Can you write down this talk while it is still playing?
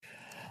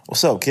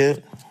What's up,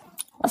 kid?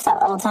 What's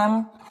up, old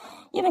timer?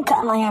 You've been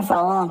cutting my hair for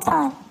a long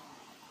time.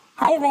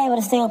 How you been able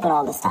to stay open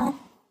all this time?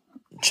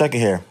 Check it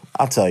here.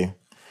 I'll tell you.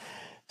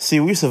 See,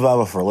 we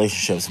survive for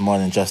relationships more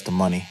than just the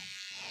money.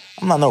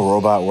 I'm not no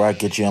robot where I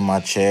get you in my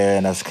chair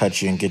and just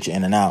cut you and get you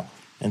in and out.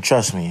 And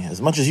trust me,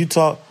 as much as you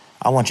talk,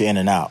 I want you in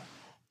and out.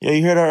 Yo,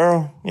 you hear that,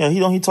 Earl? Yeah,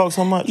 he talk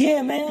so much.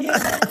 Yeah, man.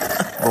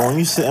 But when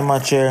you sit in my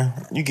chair,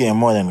 you getting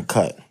more than a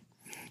cut.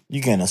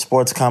 You getting a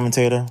sports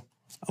commentator,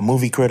 a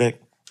movie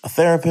critic, a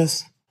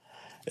therapist.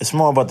 It's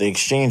more about the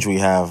exchange we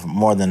have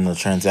more than the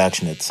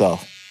transaction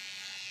itself.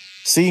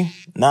 See,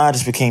 now I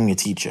just became your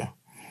teacher.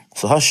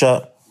 So hush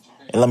up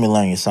and let me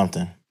learn you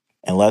something.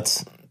 And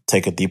let's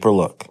take a deeper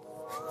look.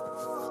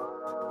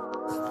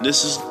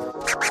 This is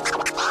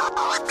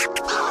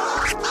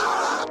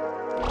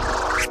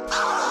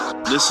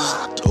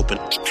Open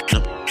Up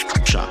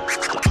Shop,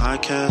 the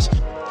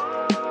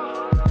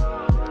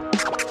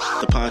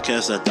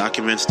podcast that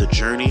documents the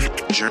journey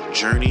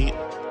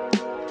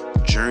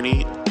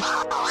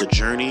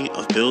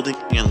of building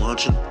and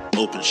launching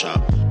Open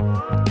Shop,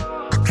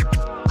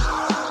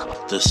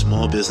 the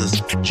small business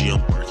geo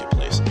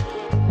marketplace.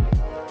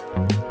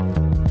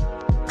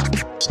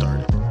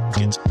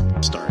 Get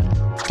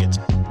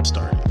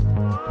started.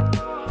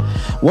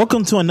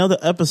 Welcome to another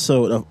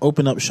episode of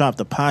Open Up Shop,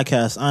 the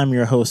podcast. I'm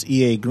your host,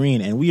 EA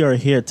Green, and we are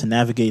here to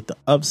navigate the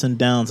ups and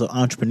downs of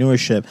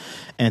entrepreneurship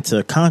and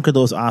to conquer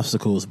those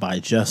obstacles by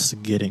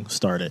just getting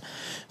started.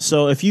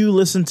 So if you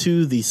listen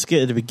to the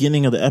skit at the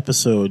beginning of the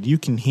episode, you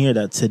can hear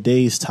that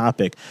today's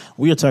topic,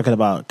 we are talking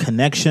about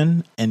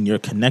connection, and you're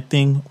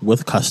connecting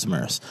with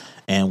customers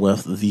and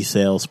with the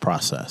sales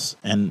process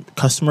and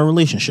customer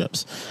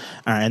relationships.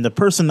 All right, and the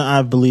person that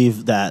I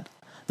believe that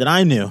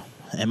I knew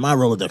in my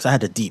Rolodex, I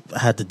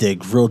had to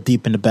dig real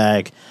deep in the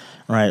bag,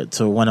 right?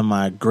 To one of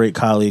my great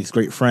colleagues,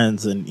 great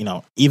friends, and,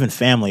 even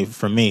family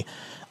for me.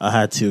 I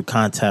had to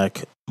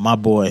contact my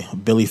boy,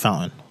 Billy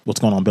Fountain. What's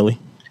going on, Billy?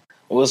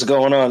 What's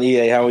going on,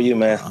 EA? How are you,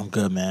 man? I'm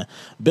good, man.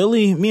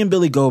 Me and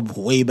Billy go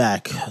way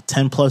back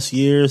 10 plus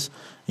years,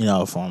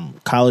 from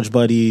college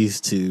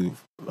buddies to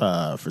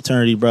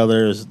fraternity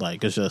brothers.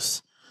 Like, it's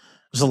just,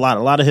 there's a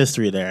lot of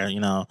history there,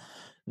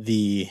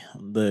 the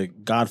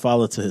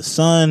godfather to his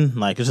son,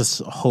 like it's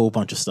just a whole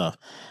bunch of stuff.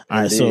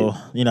 All right, so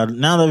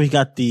now that we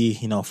got the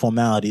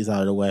formalities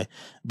out of the way,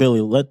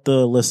 Billy, let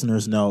the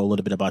listeners know a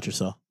little bit about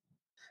yourself.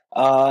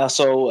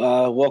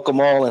 Welcome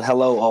all and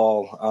hello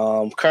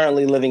all.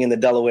 Currently living in the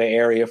Delaware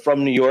area.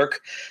 From New York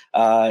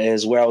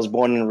is where I was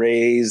born and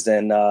raised,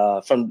 and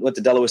went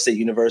to Delaware State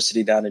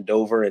University down in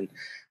Dover. And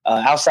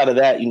outside of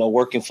that,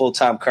 working full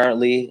time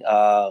currently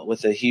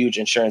with a huge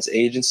insurance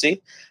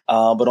agency.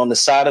 But on the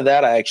side of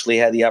that, I actually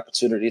had the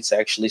opportunity to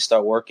actually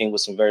start working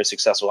with some very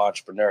successful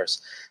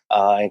entrepreneurs,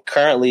 and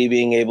currently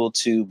being able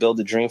to build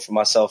a dream for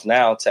myself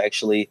now to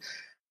actually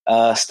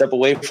step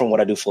away from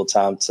what I do full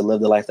time to live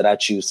the life that I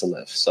choose to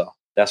live. So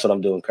that's what I'm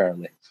doing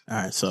currently. All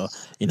right. So,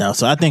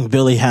 so I think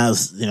Billy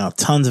has,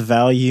 tons of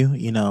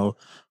value,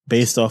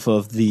 based off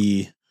of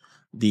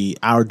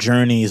our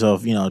journeys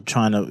of,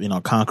 trying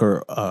to,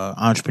 conquer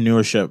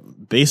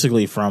entrepreneurship,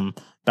 basically from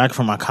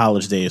my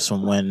college days,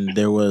 from when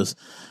there was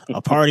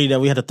a party that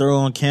we had to throw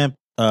on camp.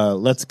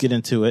 Let's get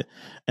into it.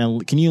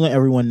 And can you let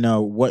everyone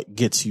know what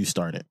gets you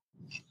started?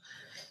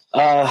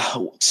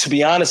 To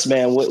be honest,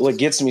 man, what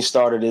gets me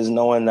started is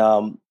knowing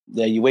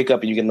that you wake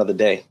up and you get another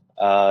day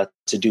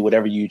to do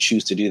whatever you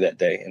choose to do that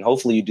day. And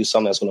hopefully you do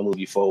something that's going to move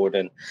you forward.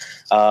 And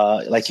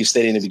like you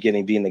stated in the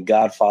beginning, being the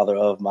godfather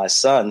of my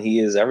son, he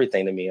is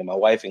everything to me, and my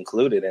wife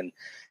included. And,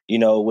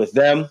 with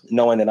them,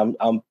 knowing that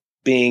I'm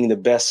being the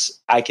best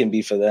I can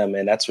be for them,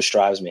 and that's what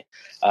drives me.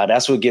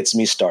 That's what gets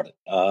me started.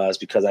 It's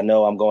because I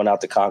know I'm going out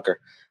to conquer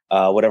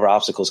whatever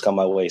obstacles come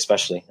my way,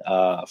 especially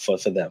for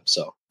them.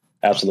 So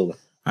absolutely.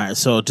 All right.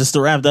 So just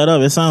to wrap that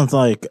up, it sounds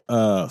like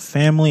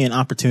family and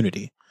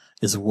opportunity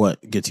is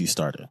what gets you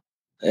started.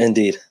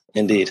 Indeed.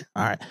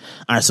 All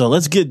right. So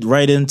let's get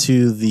right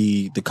into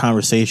the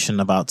conversation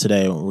about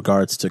today in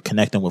regards to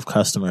connecting with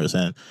customers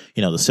and,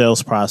 the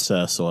sales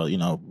process or,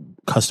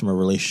 customer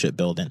relationship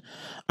building.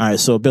 All right.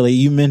 So Billy,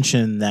 you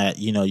mentioned that,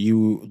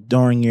 you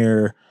during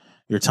your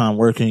time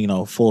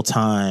working, full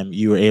time,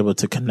 you were able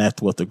to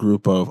connect with a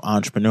group of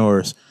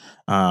entrepreneurs.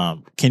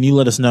 Can you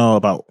let us know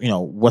about,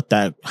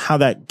 how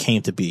that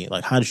came to be?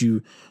 Like, how did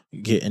you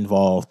get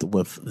involved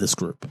with this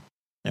group?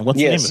 And what's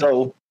the name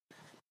of it?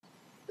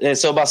 Yeah,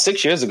 so about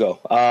 6 years ago,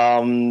 I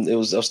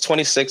was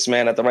 26,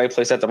 man, at the right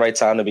place at the right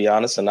time, to be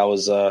honest. And I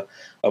was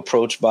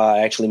approached by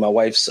actually my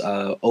wife's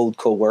old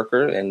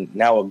coworker and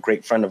now a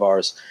great friend of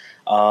ours,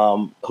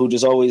 who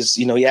just always,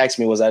 he asked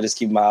me, was I just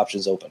keep my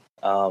options open?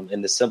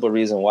 And the simple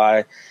reason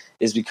why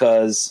is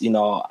because,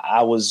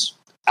 I was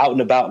out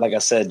and about, like I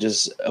said,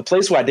 just a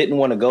place where I didn't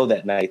want to go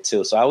that night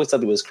too. So I always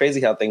thought it was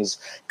crazy how things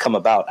come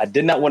about. I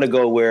did not want to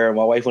go where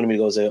my wife wanted me to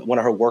go to one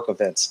of her work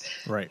events.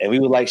 Right. And we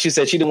were she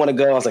said she didn't want to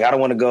go. I was like, I don't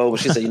want to go. But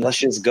she said, let's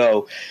just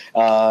go.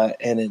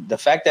 And the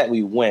fact that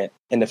we went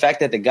and the fact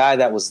that the guy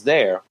that was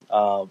there,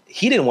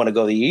 he didn't want to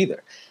go there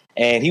either.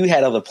 And he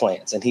had other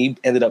plans, and he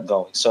ended up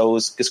going. So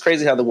it's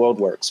crazy how the world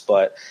works.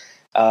 But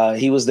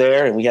he was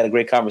there, and we had a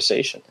great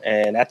conversation.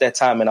 And at that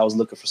time, I was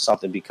looking for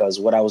something, because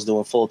what I was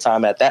doing full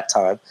time at that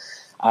time,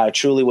 I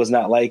truly was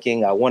not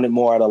liking. I wanted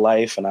more out of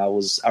life, and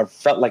I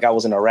felt like I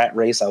was in a rat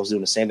race. I was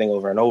doing the same thing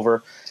over and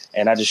over,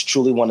 and I just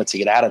truly wanted to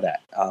get out of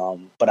that.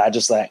 But I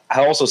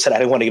also said I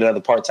didn't want to get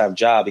another part-time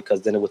job,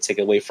 because then it would take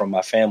away from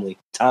my family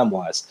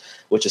time-wise,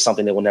 which is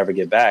something that we'll never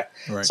get back.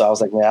 Right. So I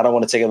was like, man, I don't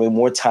want to take away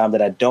more time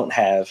that I don't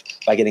have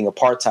by getting a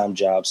part-time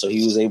job. So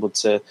he was able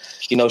to,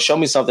 show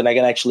me something I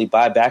can actually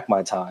buy back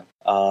my time,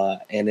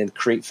 and then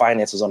create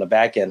finances on the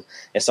back end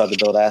and start to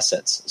build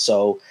assets.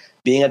 So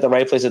being at the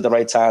right place at the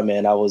right time,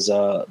 man, I was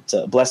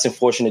blessed and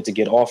fortunate to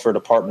get offered a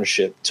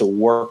partnership to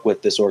work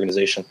with this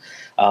organization.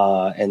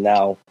 And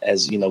now,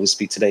 as we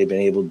speak today,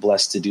 been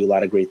blessed to do a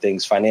lot of great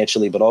things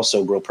financially, but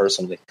also grow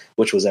personally,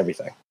 which was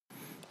everything.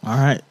 All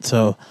right.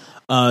 So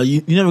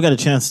you never got a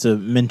chance to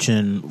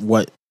mention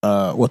what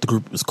the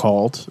group is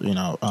called.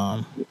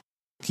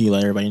 Can you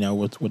let everybody know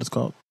what it's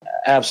called?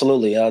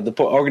 Absolutely. The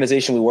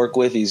organization we work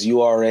with is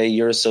URA,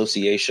 Your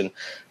Association,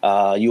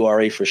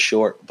 URA for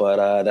short.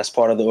 But that's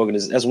part of the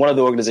organization. That's one of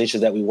the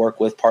organizations that we work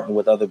with, partner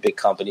with other big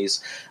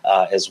companies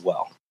as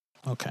well.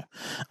 Okay.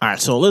 All right.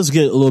 So let's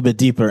get a little bit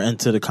deeper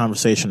into the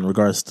conversation in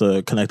regards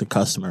to connected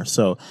customers.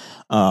 So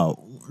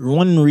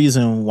one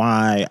reason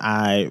why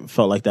I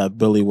felt like that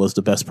Billy was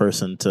the best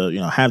person to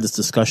have this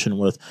discussion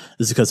with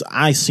is because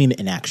I seen it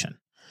in action.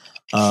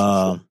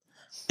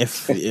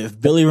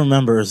 If Billy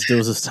remembers, there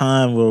was this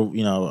time where,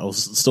 I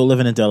was still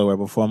living in Delaware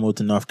before I moved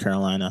to North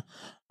Carolina.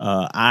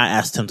 I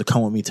asked him to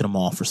come with me to the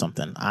mall for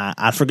something.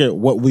 I forget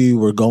what we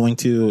were going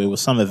to. It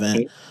was some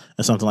event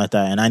or something like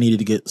that, and I needed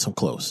to get some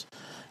clothes.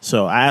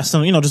 So I asked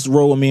him, just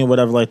roll with me or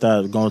whatever like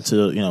that, going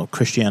to,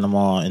 Christiana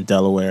Mall in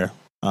Delaware.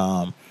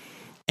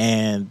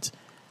 And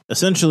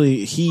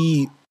essentially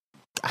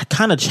I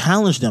kind of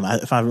challenged him,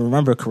 if I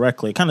remember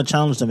correctly, I kind of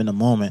challenged him in a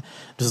moment,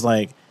 just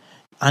like,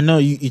 I know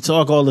you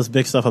talk all this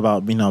big stuff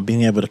about,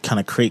 being able to kind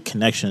of create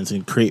connections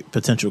and create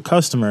potential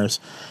customers.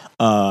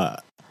 And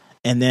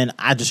then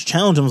I just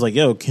challenged him. I was like,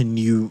 yo, can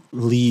you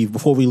leave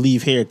before we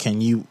leave here?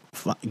 Can you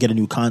get a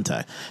new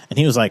contact? And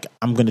he was like,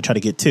 I'm going to try to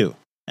get two.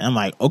 And I'm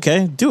like,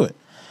 okay, do it.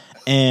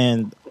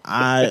 And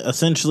I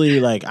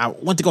essentially I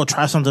went to go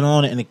try something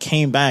on and it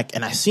came back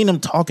and I seen him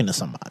talking to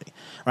somebody.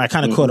 I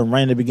kind of caught him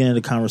right in the beginning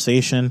of the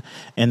conversation.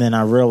 And then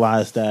I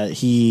realized that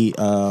he,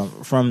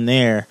 from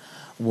there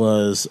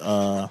was,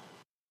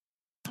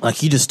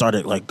 he just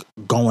started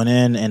going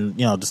in and,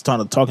 just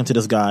started talking to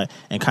this guy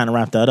and kind of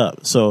wrapped that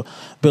up. So,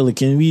 Billy,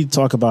 can we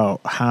talk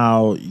about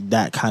how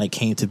that kind of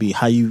came to be,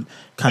 how you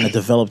kind of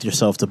developed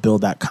yourself to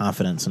build that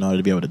confidence in order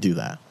to be able to do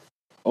that?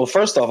 Well,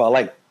 first off, I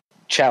like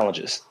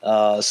challenges.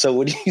 So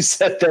when you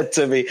said that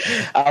to me,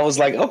 I was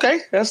like,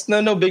 okay, that's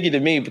no biggie to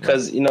me,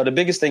 because, the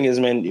biggest thing is,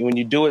 man, when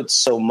you do it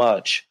so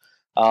much,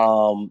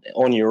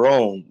 on your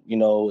own,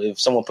 if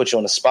someone puts you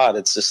on the spot,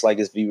 it's just like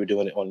if you were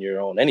doing it on your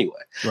own anyway.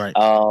 Right.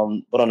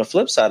 But on the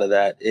flip side of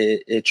that,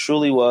 it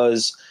truly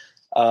was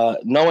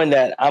knowing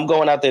that I'm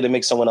going out there to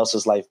make someone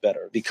else's life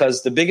better.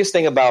 Because the biggest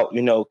thing about,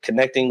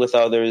 connecting with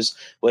others,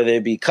 whether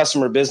it be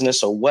customer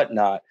business or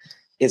whatnot,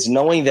 is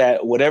knowing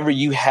that whatever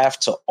you have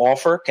to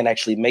offer can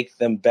actually make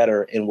them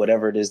better in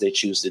whatever it is they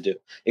choose to do,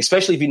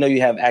 especially if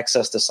you have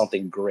access to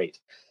something great.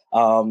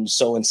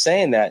 So in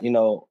saying that,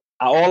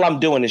 all I'm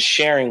doing is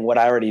sharing what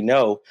I already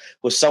know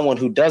with someone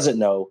who doesn't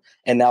know,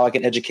 and now I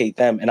can educate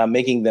them, and I'm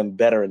making them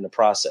better in the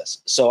process.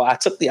 So I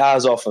took the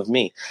eyes off of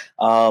me.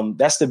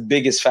 That's the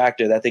biggest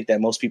factor that I think that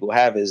most people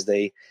have, is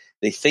they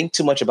think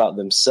too much about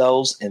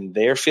themselves and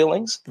their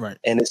feelings. Right.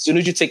 And as soon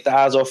as you take the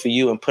eyes off of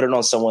you and put it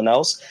on someone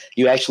else,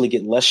 you actually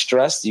get less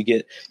stressed. You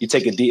take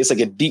it's like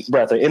a deep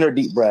breath, an inner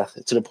deep breath,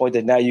 to the point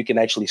that now you can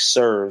actually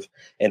serve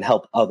and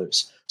help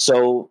others.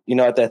 So,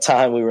 at that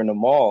time we were in the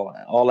mall,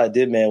 all I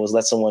did, man, was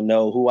let someone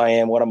know who I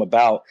am, what I'm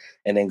about,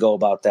 and then go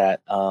about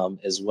that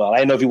as well. I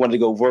didn't know if you wanted to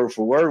go word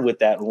for word with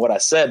that and what I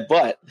said,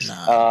 but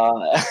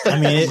I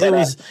mean,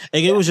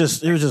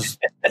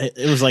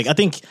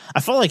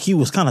 I felt like he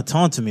was kind of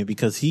taunting me,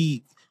 because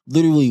he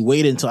literally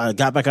waited until I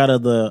got back out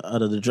of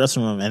the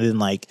dressing room, and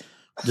then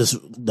just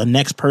the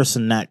next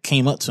person that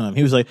came up to him,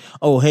 he was like,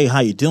 "Oh, hey,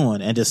 how you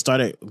doing?" and just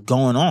started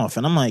going off,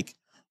 and I'm like,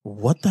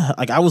 "What the hell?"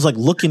 I was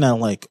looking at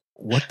him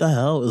what the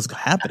hell is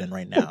happening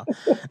right now?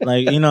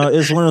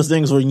 It's one of those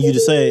things where you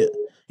just say,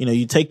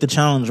 you take the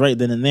challenge right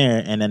then and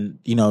there, and then,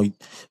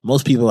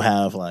 most people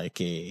have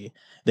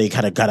they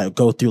kind of got to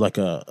go through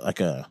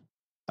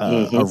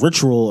a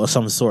ritual of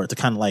some sort to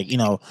kind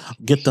of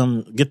get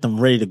them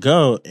ready to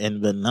go.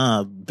 And then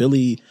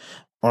Billy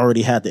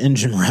already had the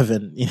engine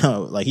revving,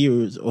 he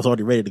was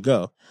already ready to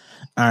go.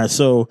 All right,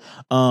 so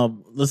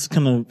let's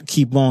kind of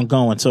keep on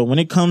going. So when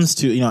it comes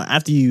to,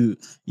 after you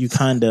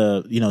kind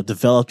of,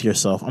 developed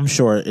yourself, I'm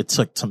sure it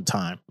took some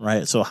time,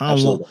 right? So how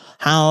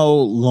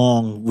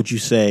long would you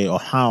say, or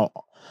how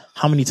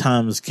many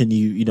times can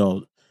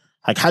you,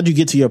 how'd you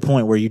get to your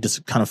point where you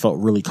just kind of felt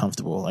really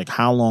comfortable?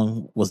 How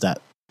long was that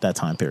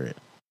time period?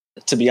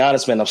 To be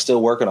honest, man, I'm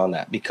still working on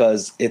that,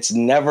 because it's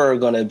never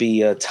going to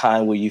be a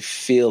time where you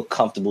feel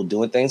comfortable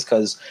doing things.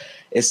 Because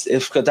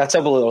because I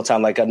tell people all the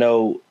time, like, I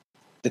know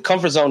the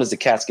comfort zone is the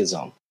casket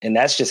zone, and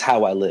that's just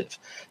how I live.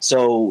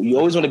 So you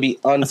always want to be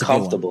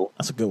uncomfortable.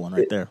 That's a good one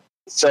right there.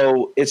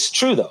 So it's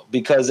true, though,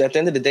 because at the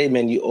end of the day,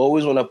 man, you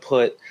always want to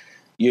put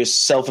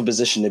yourself in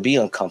position to be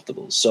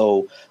uncomfortable.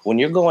 So when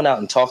you're going out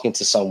and talking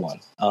to someone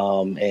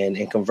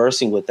and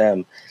conversing with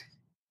them,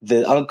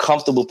 the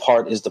uncomfortable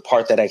part is the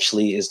part that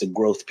actually is the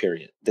growth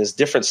period. There's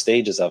different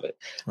stages of it.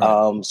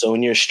 Right. So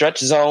in your stretch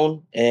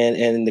zone and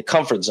in the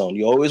comfort zone,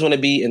 you always want to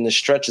be in the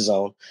stretch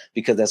zone,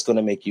 because that's going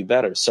to make you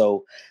better.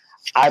 So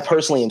I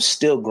personally am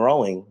still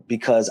growing,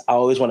 because I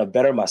always want to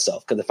better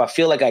myself. Because if I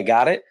feel like I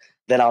got it,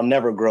 then I'll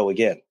never grow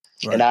again.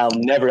 Right.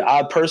 And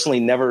I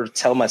personally never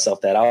tell myself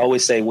that. I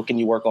always say, what can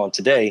you work on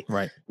today?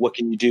 Right. What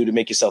can you do to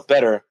make yourself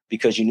better?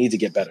 Because you need to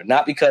get better.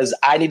 Not because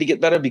I need to get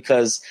better,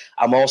 because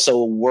I'm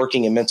also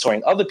working and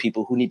mentoring other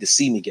people who need to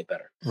see me get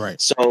better. Right.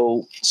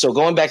 So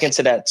going back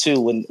into that too,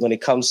 when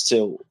it comes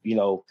to,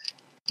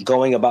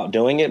 going about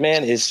doing it,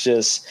 man,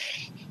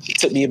 it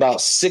took me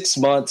about 6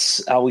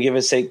 months, I would give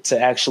it sake, to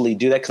actually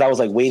do that, because I was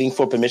like waiting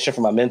for permission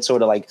from my mentor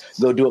to like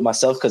go do it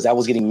myself, because I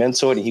was getting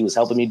mentored and he was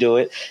helping me do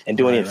it and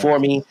doing it for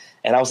me.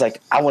 And I was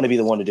like, I want to be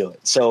the one to do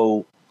it.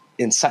 So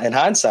in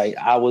hindsight,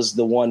 I was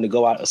the one to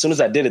go out. As soon as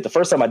I did it, the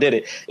first time I did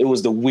it, it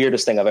was the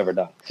weirdest thing I've ever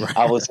done. Right.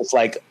 I was just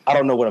like, I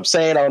don't know what I'm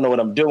saying. I don't know what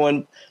I'm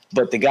doing.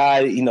 But the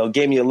guy,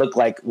 gave me a look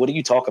like, what do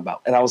you talk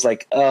about? And I was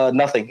like,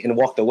 nothing, and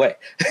walked away.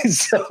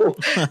 So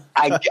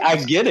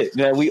I get it,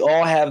 man. We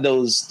all have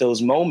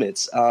those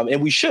moments,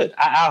 and we should.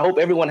 I hope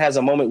everyone has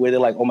a moment where they're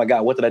like, oh my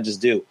God, what did I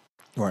just do?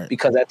 Right.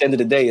 Because at the end of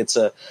the day,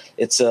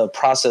 it's a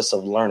process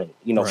of learning.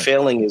 Right.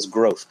 Failing is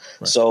growth.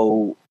 Right.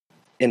 So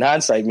in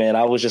hindsight, man,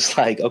 I was just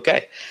like,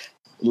 okay,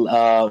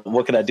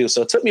 what can I do?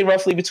 So it took me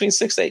roughly between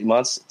 6 to 8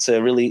 months to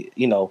really,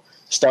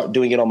 start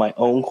doing it on my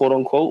own, quote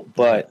unquote.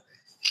 But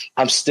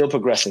I'm still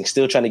progressing,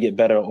 still trying to get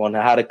better on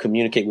how to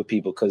communicate with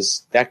people,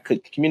 because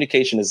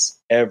communication is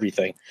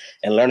everything,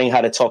 and learning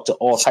how to talk to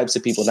all types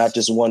of people, not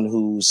just one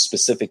who's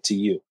specific to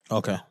you.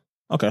 Okay.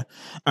 All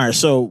right.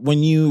 So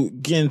when you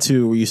get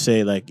into where you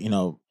say, like,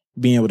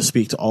 being able to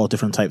speak to all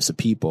different types of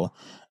people,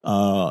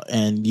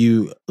 and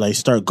you like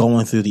start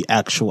going through the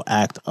actual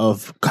act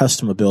of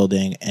customer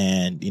building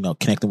and,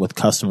 connecting with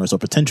customers or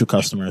potential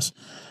customers,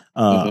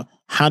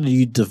 how do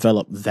you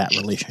develop that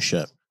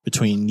relationship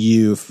between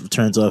you in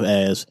terms of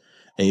as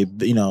a,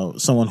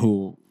 someone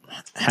who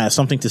has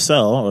something to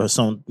sell or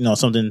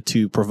something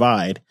to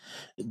provide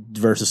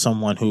versus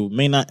someone who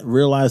may not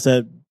realize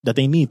that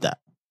they need that?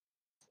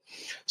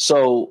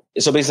 So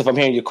basically, if I'm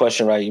hearing your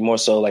question right, you're more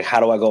so like, how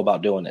do I go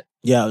about doing it?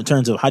 Yeah, in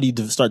terms of how do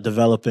you start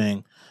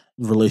developing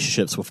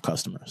relationships with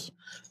customers?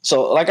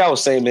 So like I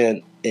was saying,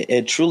 man,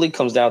 it truly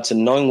comes down to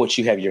knowing what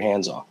you have your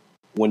hands on.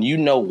 When you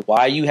know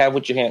why you have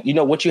what you have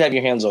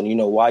your hands on,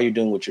 why you're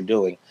doing what you're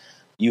doing,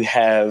 you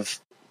have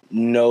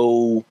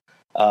no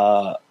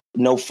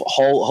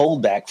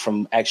hold back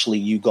from actually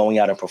you going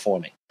out and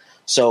performing.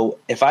 So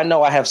if I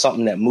know I have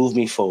something that moved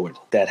me forward,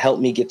 that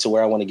helped me get to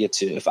where I want to get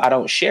to, if I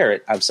don't share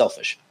it, I'm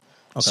selfish.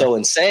 Okay. So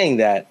in saying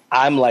that,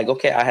 I'm like,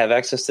 okay, I have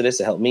access to this.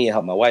 It helped me. It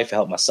helped my wife. It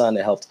helped my son.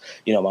 It helped,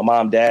 my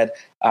mom, dad.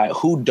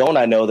 Who don't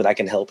I know that I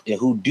can help? And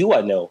who do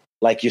I know,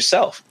 like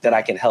yourself, that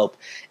I can help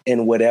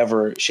in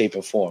whatever shape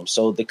and form?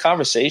 So the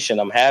conversation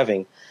I'm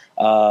having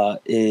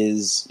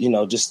is,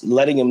 just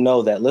letting them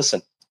know that,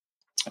 listen,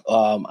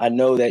 I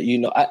know that,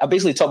 I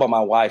basically talk about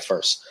my why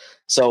first.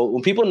 So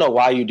when people know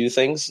why you do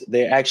things,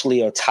 they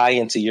actually are tie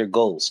into your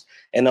goals.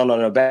 And on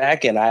the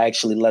back end, I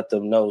actually let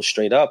them know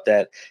straight up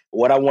that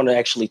what I want to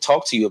actually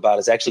talk to you about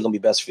is actually going to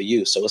be best for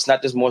you. So it's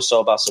not just more so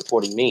about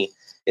supporting me.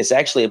 It's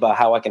actually about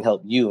how I can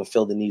help you and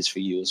fill the needs for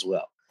you as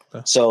well.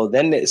 Okay. So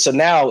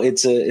now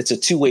it's a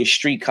two-way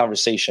street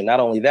conversation. Not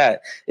only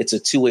that, it's a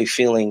two-way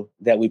feeling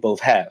that we both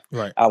have.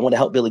 Right. I want to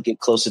help Billy get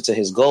closer to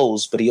his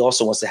goals, but he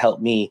also wants to help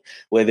me,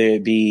 whether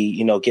it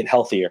be, get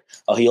healthier.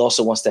 He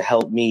also wants to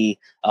help me,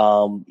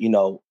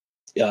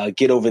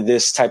 get over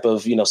this type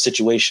of,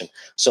 situation.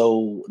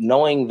 So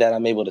knowing that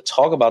I'm able to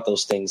talk about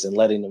those things and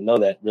letting them know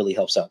that really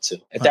helps out too,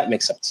 if that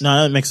makes sense.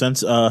 No, that makes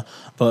sense.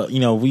 But,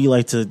 we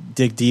like to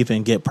dig deep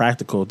and get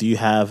practical. Do you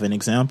have an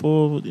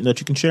example that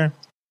you can share?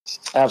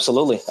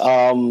 Absolutely.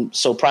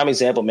 So prime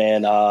example,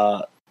 man,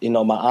 my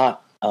aunt,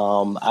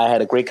 I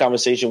had a great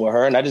conversation with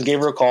her and I just gave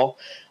her a call.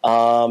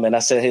 And I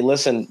said, hey,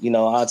 listen,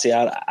 Auntie,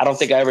 I don't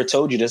think I ever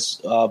told you this,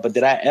 but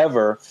did I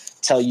ever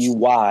tell you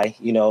why,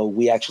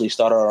 we actually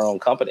started our own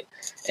company?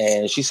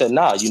 And she said,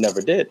 nah, you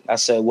never did. I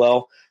said,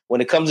 well, when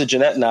it comes to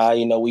Jeanette and I,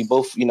 we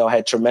both,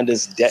 had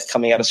tremendous debt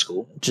coming out of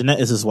school. Jeanette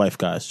is his wife,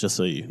 guys, just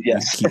so you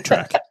keep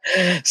track.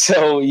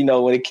 So,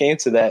 when it came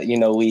to that,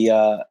 we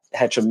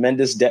had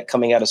tremendous debt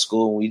coming out of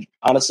school. And we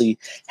honestly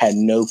had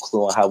no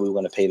clue on how we were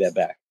going to pay that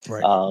back.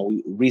 Right.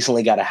 We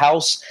recently got a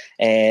house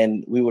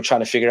and we were trying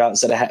to figure out,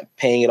 instead of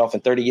paying it off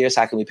in 30 years,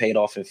 how can we pay it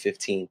off in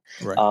 15?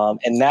 Right.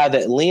 And now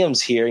that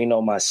Liam's here,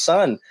 my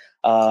son,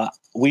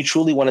 we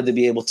truly wanted to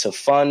be able to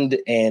fund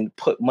and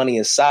put money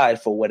aside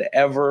for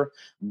whatever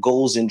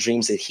goals and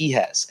dreams that he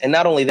has. And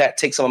not only that,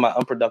 take some of my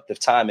unproductive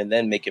time and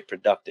then make it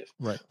productive.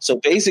 Right. So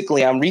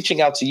basically, I'm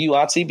reaching out to you,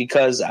 Auntie,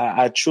 because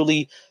I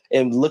truly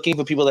am looking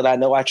for people that I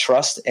know I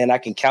trust and I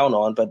can count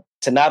on, but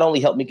to not only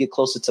help me get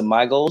closer to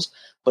my goals,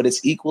 but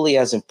it's equally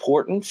as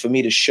important for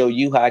me to show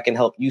you how I can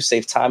help you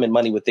save time and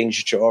money with things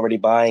that you're already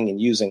buying and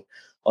using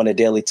on a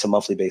daily to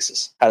monthly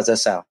basis. How does that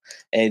sound?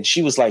 And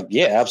she was like,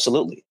 yeah,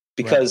 absolutely.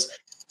 Because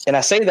And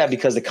I say that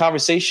because the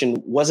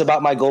conversation was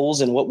about my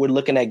goals and what we're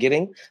looking at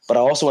getting, but I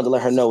also want to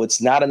let her know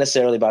it's not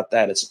necessarily about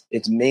that.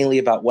 It's mainly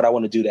about what I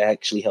want to do to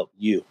actually help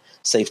you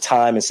save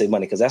time and save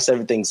money, because that's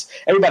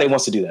everybody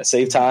wants to do that,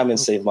 save time and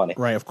save money.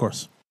 Right, of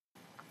course.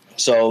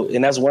 So,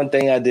 and that's one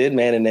thing I did,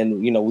 man. And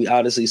then, we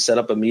obviously set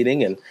up a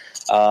meeting and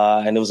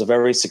it was a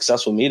very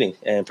successful meeting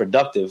and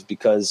productive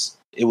because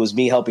it was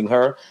me helping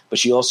her, but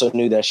she also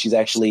knew that she's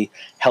actually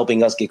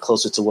helping us get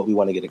closer to what we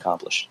want to get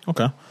accomplished.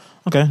 Okay,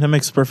 that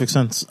makes perfect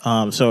sense.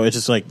 So it's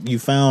just like you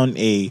found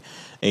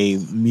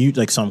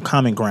some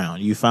common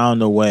ground. You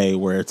found a way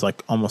where it's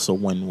like almost a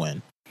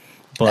win-win.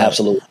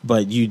 Absolutely.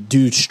 But you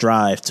do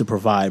strive to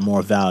provide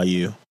more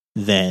value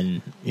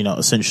than,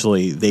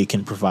 essentially they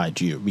can provide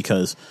you,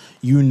 because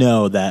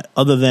that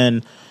other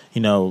than,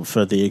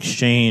 for the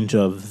exchange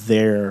of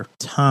their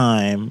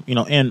time,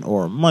 and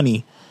or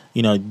money,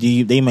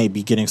 they might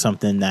be getting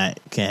something that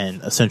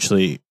can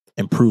essentially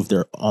improve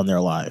their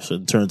lives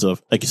in terms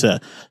of, like you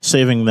said,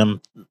 saving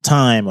them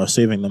time or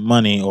saving them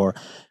money or,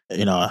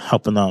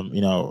 helping them,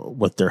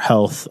 with their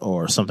health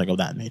or something of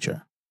that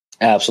nature.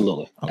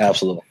 Absolutely. Okay.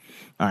 Absolutely.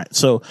 All right.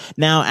 So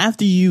now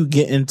after you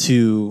get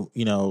into,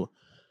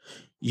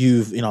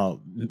 you've,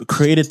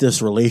 created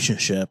this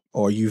relationship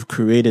or you've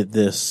created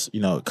this,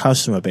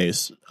 customer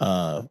base,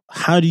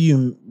 how do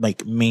you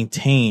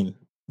maintain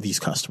these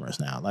customers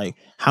now? Like,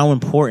 how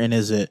important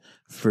is it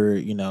for,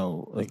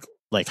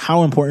 like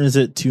how important is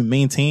it to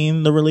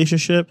maintain the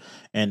relationship,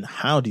 and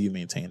how do you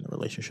maintain the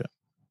relationship?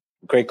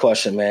 Great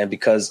question, man,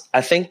 because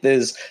I think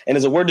there's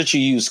a word that you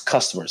use,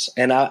 customers,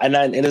 and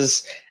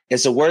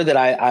it's a word that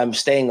I'm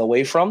staying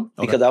away from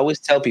because I always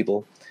tell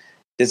people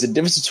there's a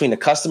difference between a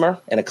customer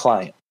and a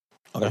client.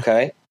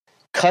 Okay.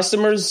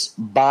 Customers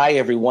buy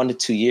every 1 to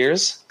 2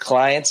 years.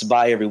 Clients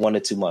buy every 1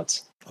 to 2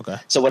 months. Okay.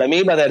 So what I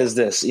mean by that is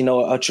this,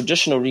 a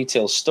traditional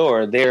retail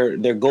store,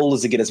 their goal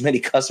is to get as many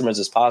customers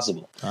as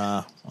possible.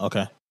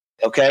 Okay.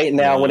 Okay.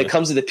 Now, when it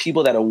comes to the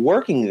people that are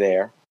working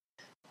there,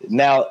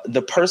 now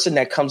the person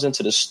that comes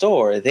into the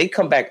store, they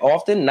come back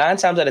often, 9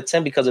 times out of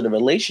 10, because of the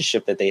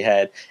relationship that they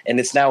had. And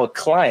it's now a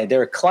client.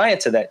 They're a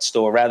client to that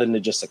store rather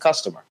than just a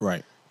customer.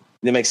 Right.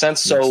 That makes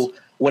sense. Yes. So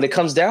when it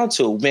comes down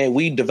to it, man,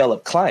 we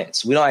develop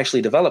clients. We don't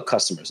actually develop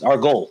customers. Our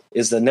goal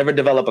is to never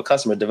develop a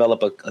customer,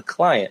 develop a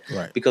client,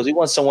 right, because we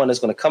want someone that's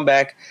going to come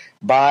back,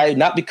 buy,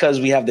 not because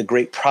we have the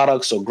great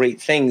products or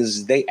great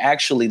things. They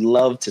actually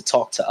love to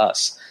talk to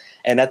us.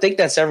 And I think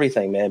that's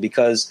everything, man,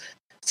 because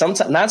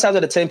sometimes 9 times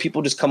out of 10,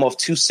 people just come off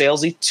too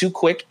salesy, too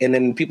quick, and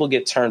then people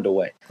get turned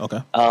away. Okay.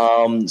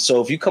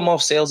 So if you come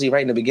off salesy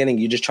right in the beginning,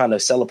 you're just trying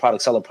to sell a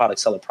product.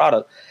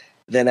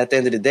 Then at the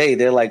end of the day,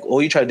 they're like,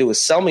 all you try to do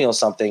is sell me on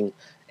something.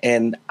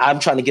 And I'm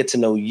trying to get to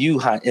know you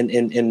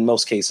in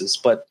most cases,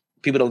 but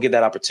people don't get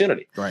that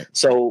opportunity. Right.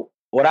 So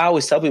what I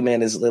always tell people,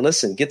 man, is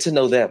listen, get to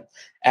know them,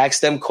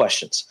 ask them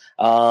questions,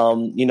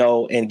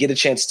 and get a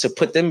chance to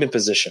put them in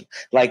position.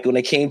 Like when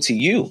it came to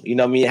you,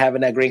 me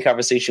having that great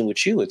conversation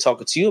with you and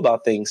talking to you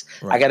about things,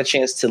 right, I got a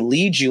chance to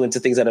lead you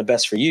into things that are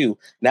best for you,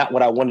 not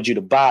what I wanted you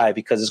to buy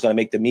because it's going to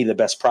make me the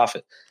best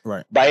profit.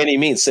 Right. By any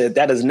means. So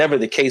that is never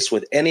the case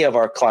with any of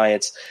our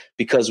clients,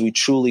 because we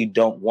truly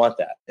don't want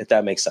that, if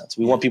that makes sense.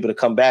 We want people to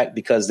come back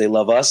because they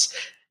love us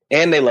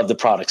and they love the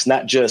products,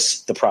 not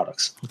just the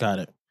products. Got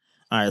it.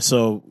 All right.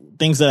 So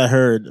things that I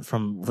heard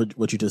from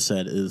what you just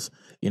said is,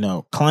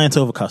 clients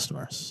over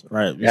customers,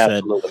 right?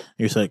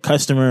 You said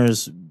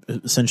customers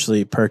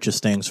essentially purchase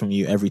things from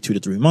you every 2 to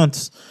 3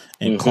 months,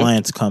 and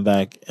clients come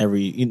back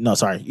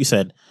you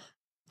said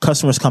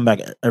customers come back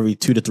every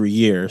 2 to 3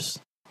 years,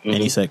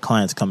 and you said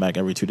clients come back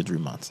every 2 to 3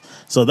 months.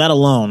 So that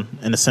alone,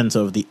 in the sense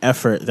of the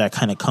effort that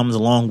kind of comes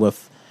along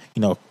with,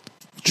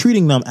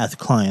 treating them as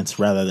clients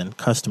rather than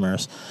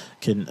customers,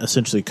 can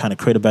essentially kind of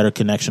create a better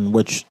connection,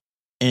 which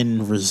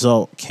end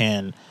result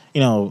can,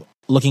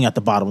 looking at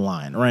the bottom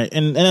line, right?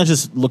 And that's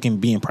just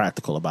being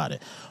practical about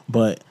it.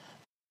 But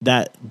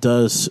that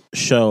does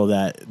show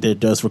that there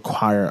does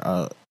require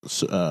a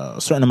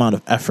certain amount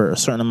of effort, a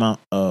certain amount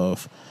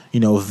of,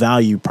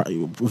 value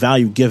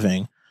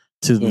giving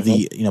to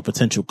the,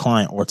 potential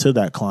client or to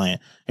that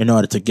client in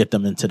order to get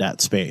them into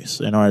that space,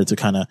 in order to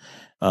kind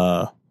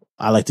of,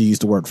 I like to use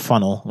the word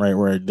funnel, right?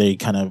 Where they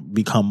kind of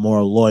become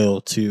more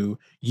loyal to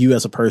you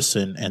as a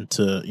person and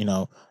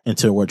to,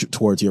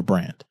 towards your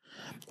brand.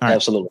 All right.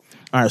 Absolutely.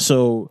 All right.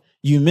 So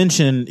you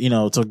mentioned,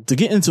 to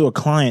get into a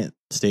client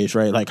stage,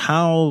 right? Like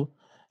how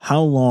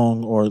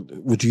long, or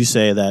would you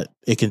say that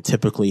it can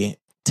typically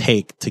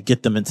take to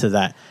get them into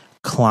that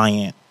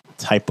client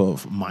type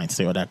of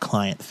mindset or that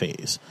client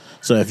phase?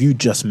 So if you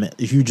just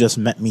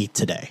met me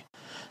today,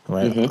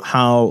 right? Mm-hmm.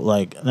 How,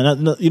 like,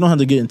 you don't have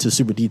to get into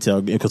super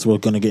detail because we're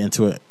going to get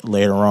into it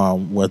later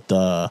on with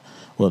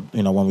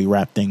when we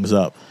wrap things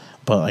up.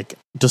 But like,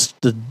 just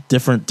the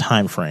different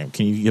time frame.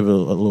 Can you give a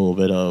little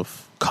bit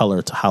of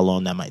color to how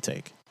long that might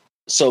take?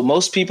 So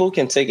most people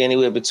can take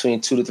anywhere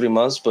between 2 to 3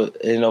 months, but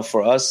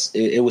for us,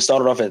 it was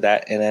started off at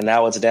that, and then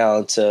now it's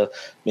down to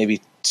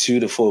maybe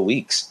 2 to 4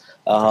 weeks.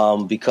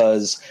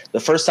 Because the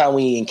first time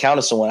we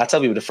encounter someone, I tell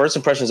people the first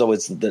impression is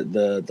always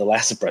the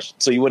last impression.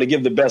 So you want to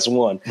give the best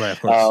one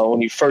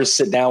when you first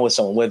sit down with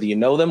someone, whether you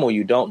know them or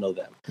you don't know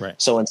them.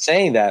 Right. So in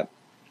saying that,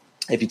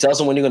 if you tell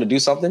someone you're going to do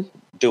something,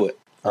 do it.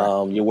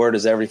 Right. Your word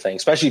is everything,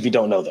 especially if you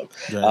don't know them.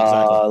 Yeah,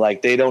 exactly.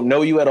 Like they don't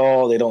know you at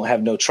all. They don't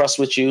have no trust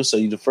with you. So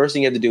the first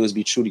thing you have to do is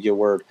be true to your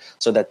word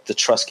so that the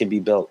trust can be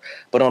built.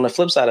 But on the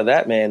flip side of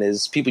that, man,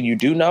 is people you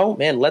do know,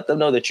 man, let them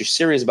know that you're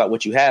serious about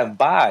what you have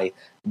by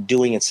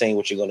doing and saying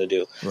what you're going to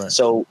do. Right.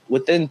 So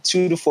within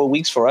 2 to 4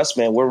 weeks for us,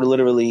 man, we're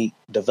literally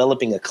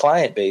developing a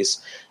client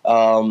base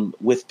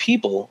with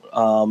people.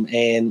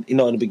 And, in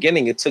the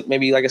beginning, it took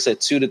maybe, like I said,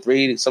 2 to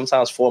 3,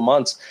 sometimes 4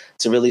 months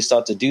to really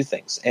start to do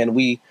things. And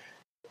we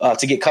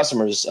to get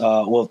customers,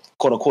 quote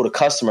unquote, a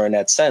customer in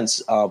that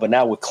sense. But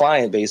now we're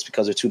client based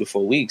because of 2 to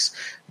 4 weeks.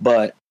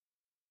 But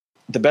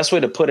the best way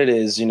to put it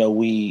is,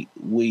 we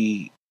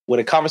with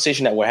a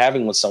conversation that we're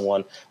having with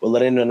someone, we're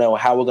letting them know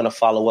how we're going to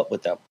follow up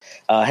with them.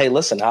 Hey,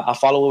 listen, I'll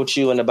follow up with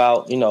you in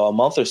about, a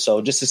month or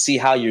so just to see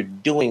how you're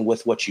doing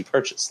with what you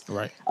purchased.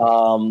 Right.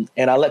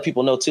 And I let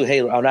people know, too, hey,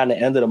 around the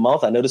end of the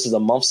month, I know this is a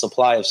month's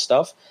supply of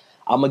stuff.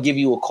 I'm going to give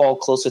you a call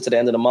closer to the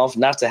end of the month,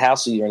 not to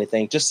hassle you or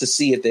anything, just to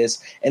see if there's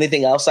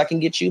anything else I can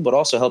get you, but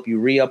also help you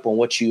re-up on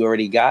what you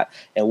already got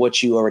and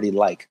what you already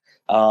like,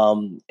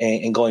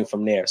 and going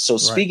from there. So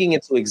speaking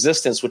into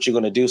existence what you're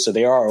going to do so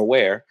they are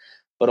aware.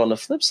 But on the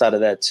flip side of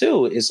that,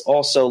 too, is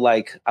also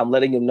like I'm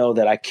letting them know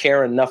that I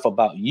care enough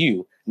about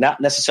you, not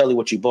necessarily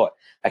what you bought.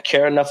 I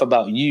care enough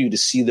about you to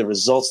see the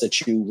results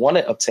that you want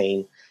to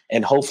obtain.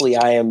 And hopefully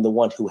I am the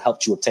one who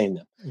helped you obtain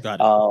them. Got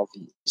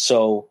it.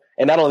 So,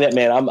 and not only that,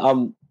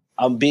 man,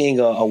 I'm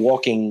being a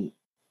walking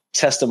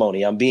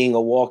testimony. I'm being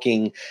a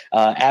walking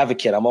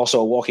advocate. I'm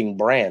also a walking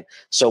brand.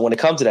 So when it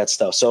comes to that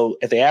stuff, so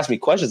if they ask me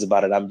questions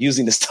about it, I'm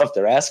using the stuff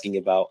they're asking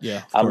about.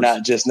 Yeah, I'm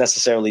not just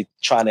necessarily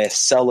trying to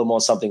sell them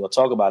on something or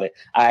talk about it.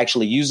 I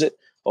actually use it,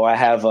 or I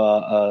have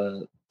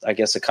a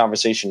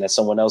conversation that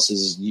someone else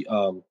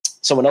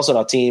on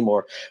our team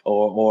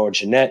or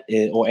Jeanette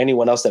or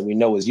anyone else that we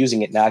know is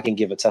using it. Now I can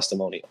give a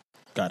testimonial.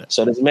 Got it.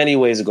 So there's many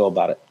ways to go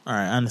about it. All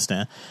right, I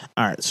understand.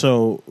 All right,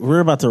 so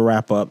we're about to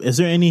wrap up. Is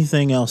there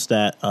anything else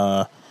that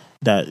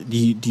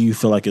do you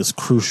feel like is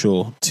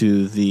crucial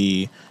to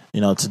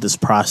to this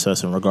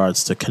process in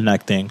regards to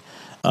connecting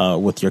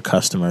with your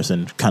customers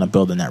and kind of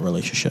building that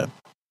relationship?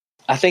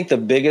 I think the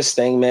biggest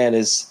thing, man,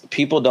 is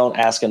people don't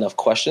ask enough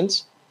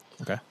questions.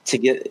 Okay. To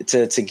get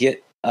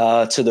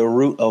to the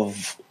root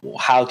of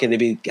how can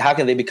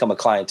they become a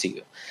client to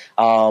you.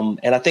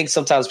 And I think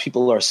sometimes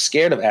people are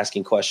scared of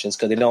asking questions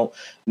because they don't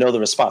know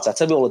the response. I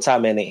tell people all the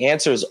time, man, the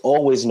answer is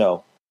always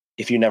no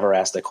if you never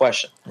ask the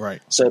question.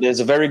 Right. So there's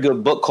a very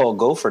good book called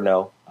Go for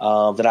No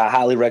that I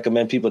highly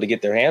recommend people to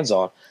get their hands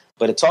on.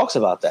 But it talks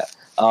about that.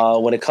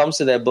 When it comes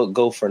to that book,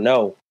 Go for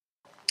No,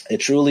 it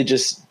truly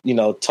just,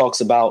 talks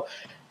about,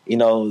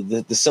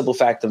 the simple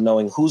fact of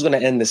knowing who's going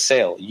to end the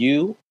sale,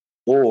 you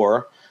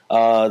or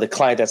the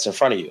client that's in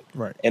front of you.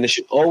 Right. And it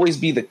should always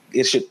be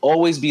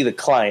the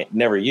client,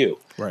 never you.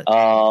 Right.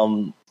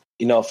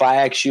 If I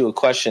ask you a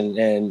question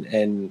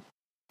and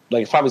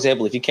like, for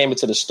example, if you came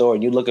into the store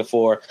and you're looking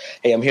for,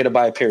 hey, I'm here to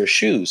buy a pair of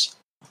shoes.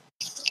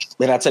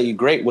 Then I tell you,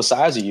 great, what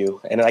size are you?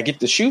 And then I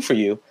get the shoe for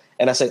you.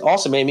 And I say,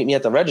 awesome, man, meet me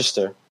at the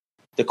register.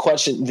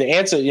 The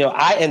answer,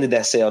 I ended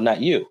that sale,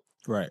 not you.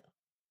 Right.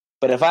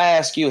 But if I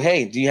ask you,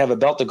 hey, do you have a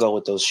belt to go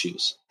with those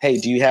shoes? Hey,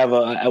 do you have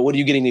what are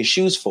you getting these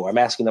shoes for? I'm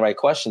asking the right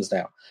questions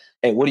now.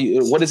 Hey, what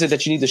is it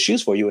that you need the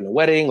shoes for? You in a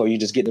wedding, or you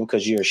just get them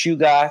because you're a shoe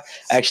guy?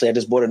 Actually, I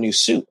just bought a new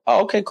suit.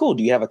 Oh, okay, cool.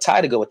 Do you have a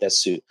tie to go with that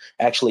suit?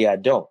 Actually, I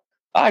don't.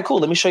 All right, cool.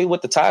 Let me show you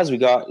what the ties we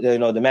got,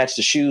 to match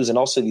the shoes and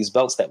also these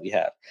belts that we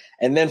have.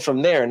 And then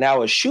from there,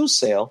 now a shoe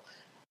sale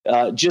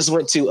just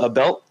went to a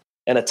belt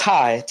and a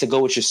tie to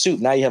go with your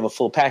suit. Now you have a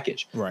full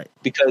package. Right.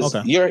 Because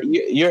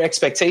your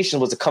expectation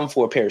was to come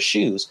for a pair of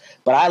shoes,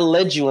 but I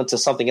led you into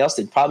something else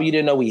that probably you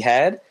didn't know we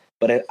had,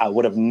 but I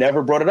would have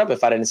never brought it up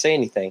if I didn't say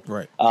anything.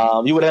 Right.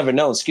 You would have never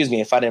known,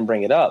 if I didn't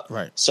bring it up.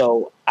 Right.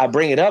 So I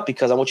bring it up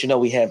because I want you to know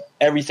we have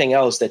everything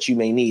else that you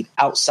may need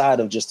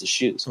outside of just the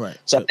shoes. Right.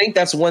 So I think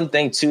that's one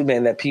thing too,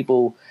 man, that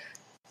people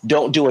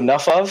don't do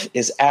enough of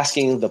is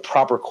asking the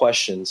proper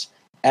questions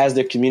as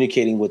they're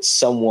communicating with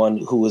someone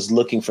who is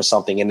looking for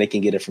something and they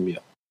can get it from you.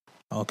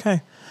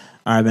 Okay.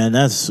 All right, man.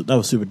 That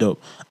was super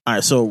dope. All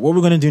right. So what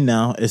we're going to do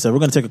now is that we're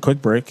going to take a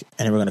quick break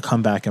and then we're going to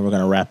come back and we're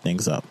going to wrap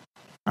things up.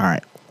 All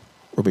right.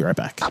 We'll be right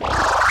back.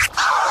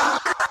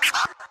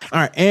 All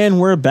right, and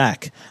we're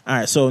back. All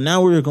right, so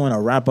now we're going to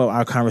wrap up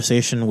our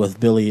conversation with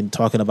Billy and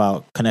talking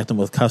about connecting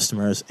with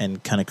customers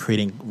and kind of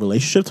creating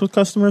relationships with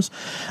customers.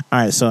 All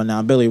right, so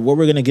now, Billy, what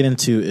we're going to get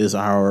into is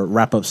our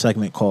wrap-up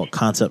segment called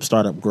Concept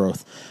Startup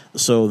Growth.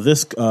 So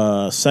this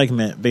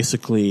segment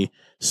basically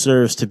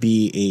serves to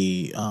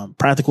be a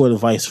practical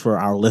advice for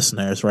our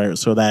listeners, right?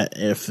 So that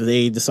if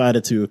they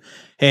decided to,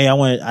 hey,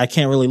 I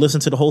can't really listen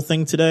to the whole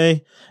thing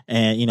today,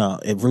 and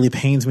it really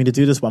pains me to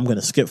do this, but I'm going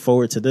to skip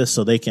forward to this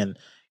so they can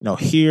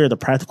hear the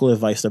practical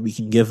advice that we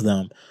can give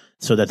them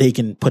so that they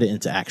can put it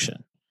into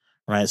action,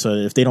 right? So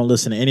if they don't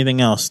listen to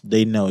anything else,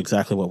 they know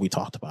exactly what we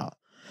talked about.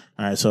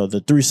 All right. So the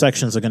 3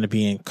 sections are going to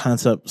be in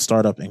concept,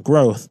 startup, and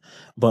growth.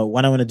 But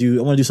what I want to do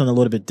something a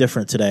little bit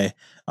different today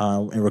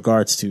in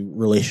regards to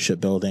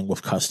relationship building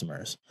with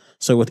customers.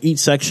 So with each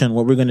section,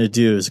 what we're going to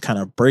do is kind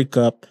of break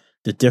up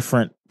the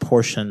different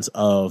portions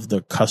of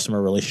the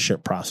customer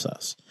relationship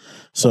process.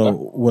 So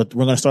we're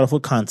going to start off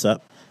with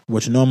concept,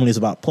 which normally is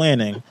about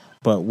planning.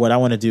 But what I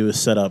want to do is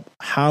set up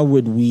how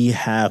would we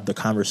have the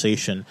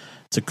conversation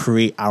to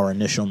create our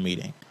initial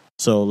meeting.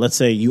 So let's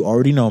say you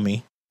already know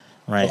me,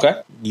 right?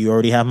 Okay. You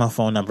already have my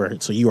phone number.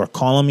 So you are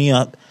calling me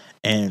up,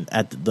 and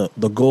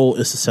the goal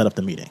is to set up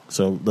the meeting.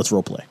 So let's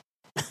role play.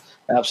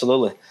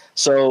 Absolutely.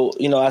 So,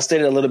 I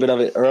stated a little bit of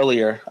it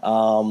earlier.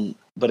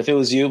 But if it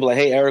was you, be like,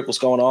 hey, Eric, what's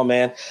going on,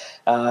 man?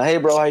 Hey,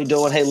 bro, how you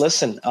doing? Hey,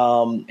 listen.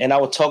 And I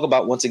would talk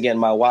about, once again,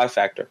 my why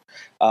factor.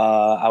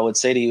 I would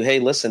say to you, hey,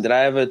 listen, did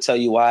I ever tell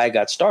you why I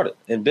got started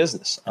in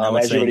business?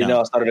 As you already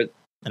know, I started it.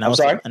 And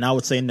I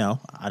would say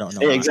no. I don't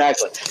know. Yeah,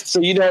 exactly. So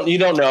you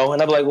don't know.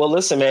 And I'd be like, well,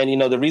 listen, man,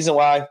 the reason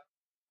why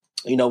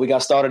we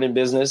got started in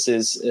business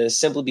is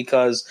simply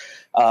because,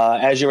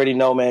 as you already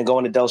know, man,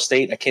 going to Dell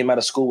State, I came out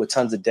of school with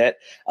tons of debt,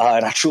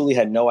 and I truly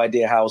had no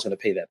idea how I was going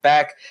to pay that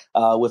back.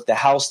 With the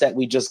house that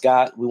we just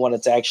got, we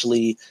wanted to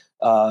actually,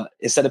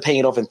 instead of paying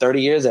it off in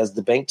 30 years, as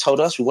the bank told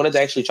us, we wanted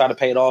to actually try to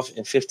pay it off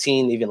in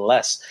 15, even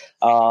less.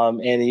 And,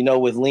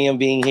 with Liam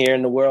being here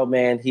in the world,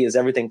 man, he is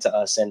everything to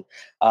us. And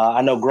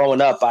I know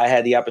growing up, I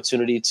had the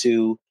opportunity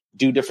to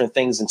do different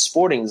things in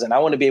sportings, and I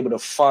want to be able to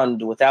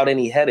fund without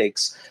any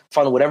headaches,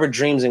 fund whatever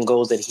dreams and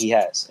goals that he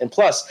has. And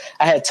plus,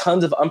 I had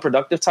tons of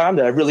unproductive time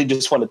that I really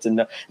just wanted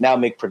to now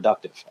make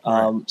productive.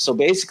 Right. So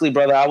basically,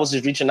 brother, I was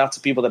just reaching out to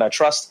people that I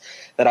trust,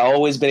 that I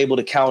always been able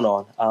to count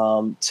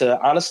on,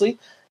 to honestly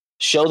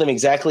show them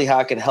exactly how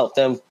I can help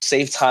them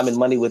save time and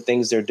money with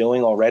things they're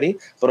doing already.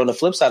 But on the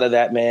flip side of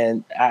that,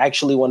 man, I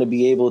actually want to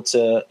be able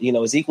to,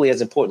 it's equally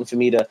as important for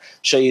me to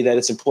show you that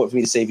it's important for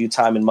me to save you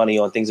time and money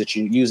on things that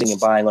you're using and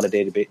buying on a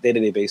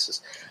day-to-day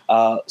basis.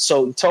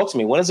 So talk to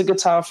me. When is a good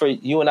time for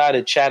you and I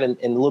to chat in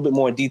a little bit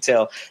more in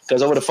detail?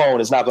 Because over the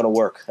phone, it's not going to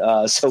work.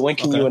 So when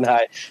can you and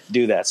I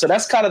do that? So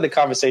that's kind of the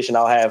conversation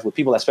I'll have with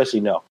people I especially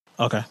know.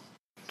 Okay.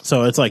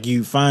 So it's like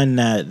you find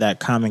that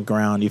common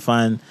ground. You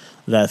find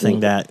that thing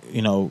that,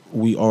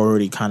 we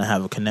already kind of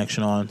have a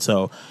connection on.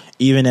 So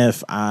even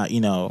if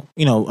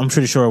I'm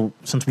pretty sure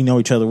since we know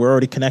each other, we're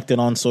already connected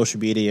on social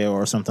media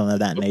or something of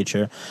that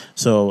nature.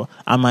 So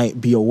I might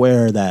be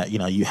aware that,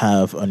 you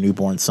have a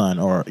newborn son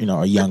or,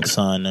 a young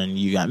son, and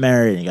you got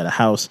married and you got a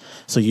house.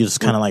 So you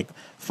just kind of like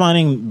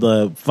finding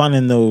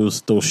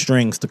those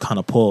strings to kind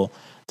of pull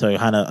to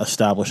kind of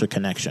establish a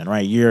connection,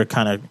 right? You're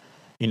kind of,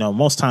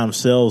 most times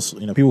sales,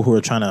 people who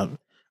are trying to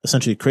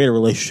essentially create a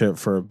relationship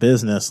for a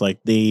business, like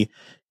they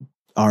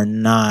are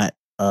not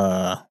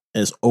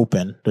as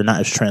open, they're not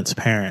as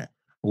transparent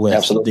with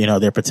Absolutely.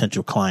 Their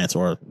potential clients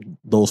or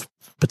those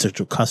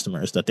potential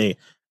customers that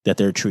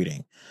they're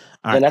treating.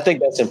 And I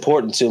think that's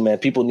important too, man.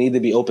 People need to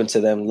be open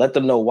to them. Let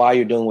them know why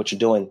you're doing what you're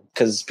doing,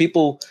 because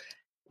people,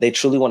 they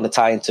truly want to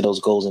tie into those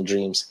goals and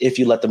dreams if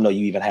you let them know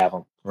you even have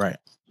them. Right.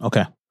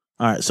 Okay.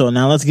 All right. So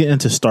now let's get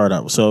into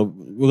startup. So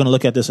we're going to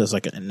look at this as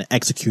like an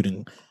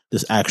executing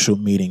this actual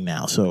meeting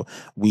now. So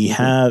we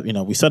have,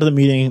 we started the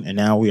meeting and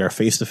now we are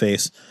face to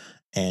face,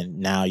 and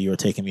now you're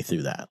taking me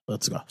through that.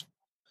 Let's go.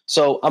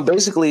 So I'm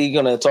basically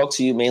going to talk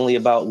to you mainly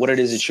about what it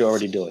is that you're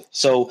already doing.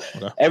 So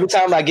Every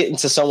time I get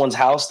into someone's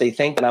house, they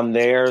think that I'm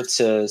there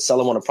to sell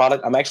them on a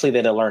product. I'm actually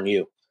there to learn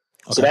you.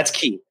 Okay. So that's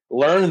key.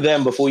 Learn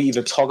them before you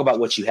even talk about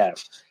what you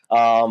have.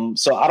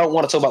 So I don't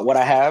want to talk about what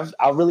I have.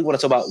 I really want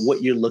to talk about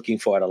what you're looking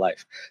for out of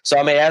life. So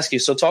I may ask you,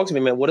 so talk to me,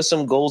 man, what are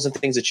some goals and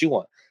things that you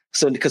want?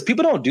 So, because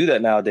people don't do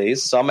that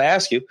nowadays. So I'm going to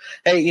ask you,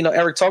 hey,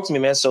 Eric, talk to me,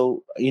 man.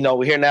 So,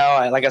 we're here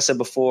now. Like I said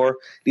before,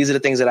 these are the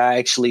things that I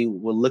actually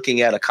were looking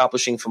at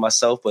accomplishing for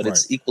myself, but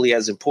It's equally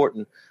as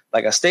important,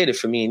 like I stated,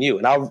 for me and you.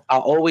 And I'll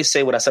always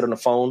say what I said on the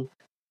phone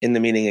in the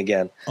meeting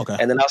again. Okay.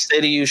 And then I'll say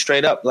to you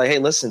straight up, like, hey,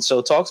 listen,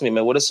 so talk to me,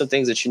 man. What are some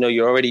things that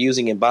you're already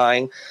using and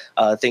buying,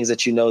 things that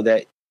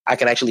that I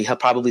can actually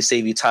probably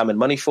save you time and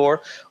money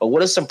for? Or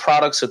what are some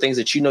products or things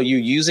that you're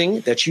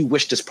using that you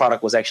wish this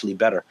product was actually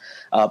better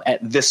at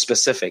this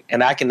specific?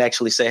 And I can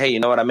actually say, hey, you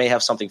know what? I may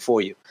have something for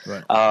you.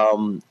 Right.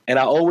 And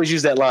I always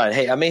use that line.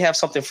 Hey, I may have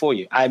something for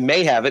you. I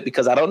may have it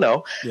because I don't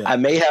know. Yeah.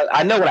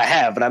 I know what I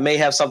have, but I may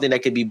have something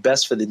that could be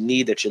best for the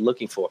need that you're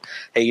looking for.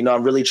 Hey,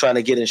 I'm really trying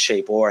to get in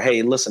shape. Or,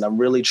 hey, listen, I'm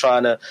really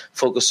trying to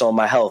focus on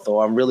my health.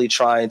 Or I'm really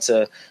trying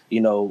to,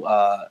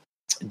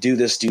 do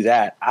this, do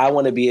that. I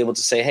want to be able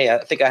to say, hey,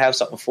 I think I have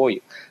something for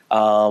you.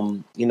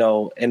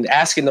 And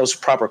asking those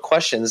proper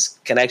questions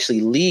can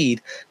actually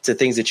lead to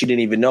things that you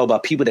didn't even know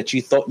about people that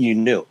you thought you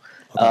knew.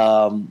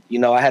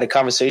 Okay. I had a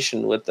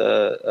conversation with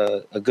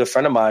a good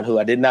friend of mine who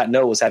I did not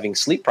know was having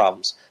sleep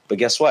problems. But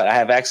guess what? I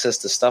have access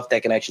to stuff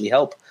that can actually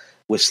help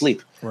with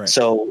sleep. Right.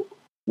 So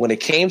when it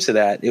came to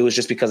that, it was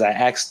just because I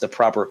asked the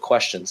proper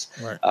questions.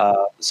 Right.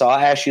 So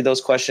I asked you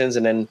those questions,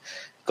 and then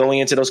going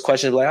into those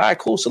questions, like, all right,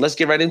 cool. So let's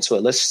get right into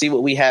it. Let's see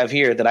what we have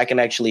here that I can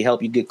actually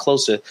help you get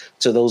closer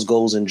to those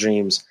goals and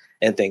dreams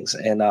and things.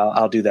 And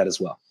I'll do that as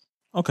well.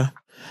 Okay.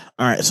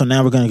 All right. So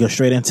now we're going to go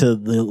straight into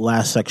the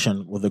last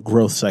section, with the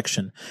growth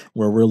section,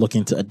 where we're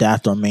looking to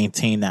adapt or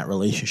maintain that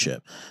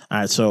relationship. All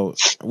right. So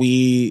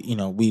we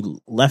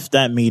left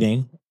that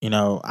meeting.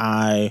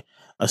 I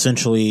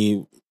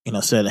essentially,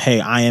 said, hey,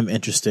 I am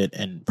interested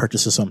in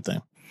purchasing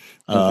something.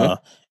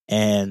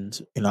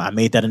 And, I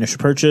made that initial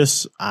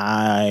purchase.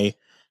 I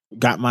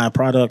got my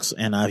products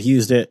and I've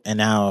used it. And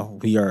now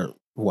we are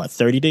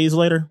 30 days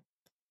later?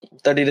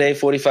 30 days,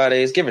 45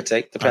 days, give or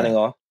take, depending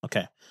on.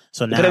 Okay.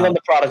 So now, depending on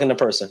the product and the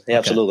person. Yeah,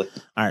 okay. Absolutely.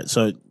 All right.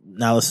 So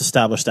now let's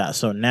establish that.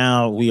 So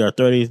now we are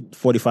 30,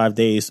 45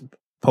 days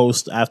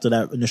post after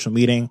that initial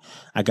meeting.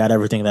 I got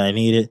everything that I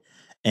needed,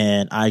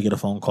 and I get a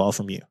phone call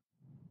from you.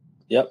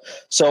 Yep.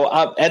 So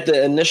at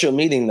the initial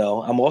meeting,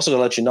 though, I'm also going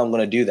to let you know I'm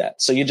going to do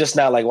that. So you're just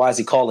not like, why is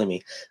he calling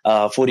me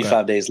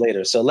 45 days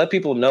later? So let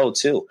people know,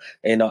 too,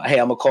 hey, I'm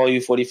going to call you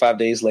 45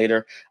 days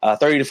later,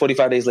 30 to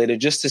 45 days later,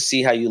 just to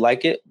see how you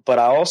like it. But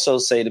I also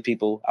say to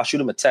people, I'll shoot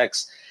them a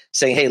text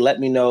saying, hey, let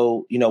me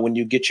know, when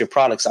you get your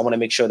products, I want to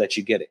make sure that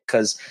you get it.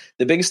 Because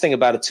the biggest thing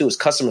about it, too, is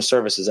customer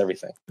service is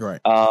everything. Right.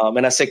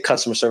 And I say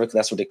customer service because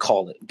that's what they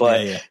call it.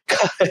 But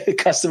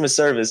customer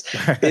service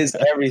is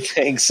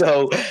everything.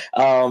 So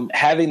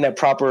having that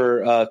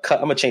proper, I'm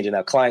going to change it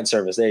now, client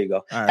service. There you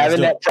go. Right,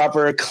 having that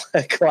proper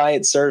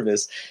client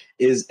service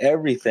is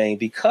everything,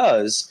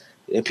 because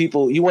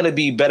you want to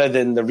be better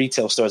than the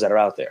retail stores that are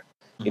out there.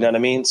 You know what I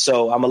mean?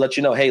 So I'm going to let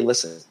you know, hey,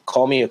 listen,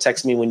 call me or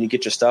text me when you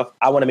get your stuff.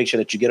 I want to make sure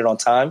that you get it on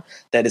time,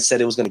 that it said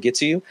it was going to get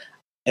to you.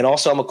 And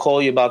also I'm going to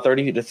call you about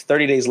 30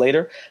 days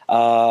later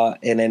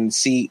and then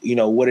see,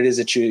 what it is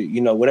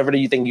that whatever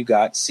you think you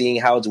got, seeing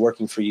how it's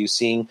working for you,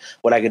 seeing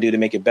what I can do to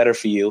make it better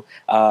for you.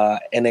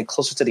 And then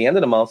closer to the end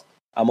of the month,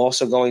 I'm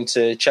also going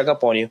to check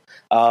up on you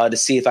to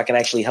see if I can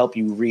actually help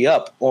you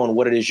re-up on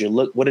what it is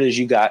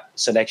you got,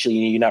 so that actually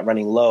you're not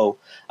running low.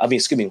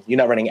 You're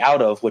not running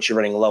out of what you're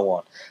running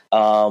low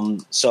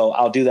on. So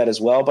I'll do that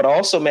as well. But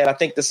also, man, I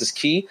think this is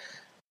key.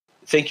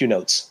 Thank you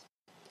notes.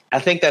 I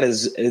think that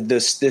is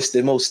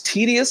the most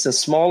tedious and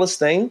smallest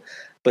thing,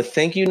 but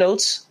thank you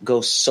notes go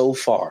so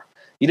far.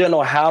 You don't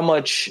know how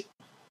much,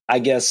 I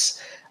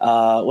guess,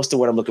 what's the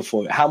word I'm looking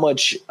for? How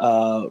much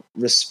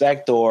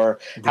respect or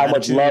how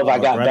much love I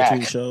got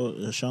back.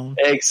 Shown.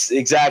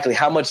 Exactly.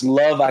 How much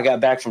love I got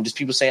back from just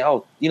people saying,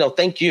 oh,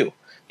 thank you.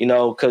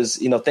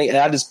 Because,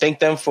 I just thank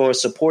them for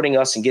supporting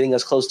us and getting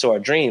us close to our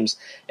dreams.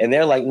 And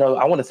they're like, no,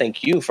 I want to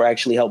thank you for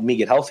actually helping me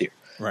get healthier.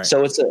 Right.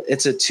 So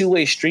it's a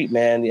two-way street,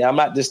 man. I'm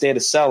not just there to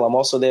sell. I'm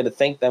also there to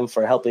thank them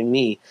for helping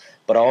me.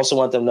 But I also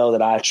want them to know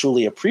that I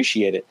truly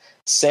appreciate it.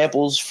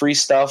 Samples, free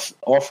stuff,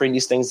 offering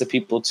these things to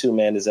people too,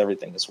 man, is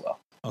everything as well.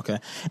 Okay.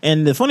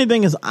 And the funny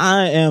thing is,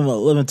 I am a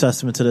living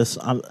testament to this.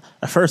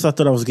 At first, I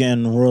thought I was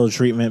getting royal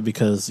treatment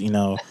because,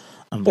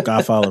 I'm the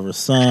godfather of his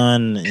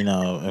son,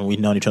 and we've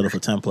known each other for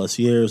 10 plus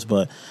years.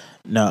 But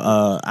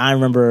no, I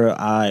remember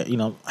I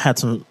had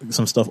some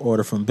stuff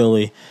ordered from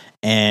Billy,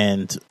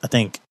 and I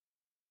think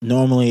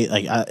normally,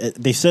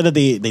 they said that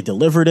they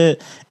delivered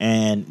it,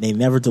 and they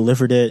never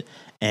delivered it.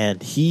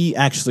 And he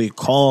actually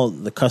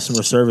called the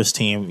customer service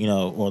team,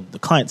 or the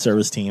client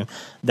service team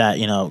that,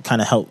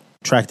 kind of helped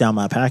track down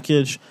my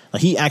package.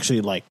 He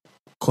actually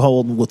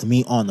called with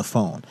me on the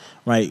phone,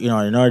 right? In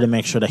order to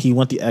make sure that he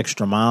went the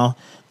extra mile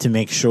to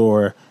make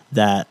sure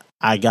that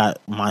I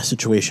got my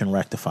situation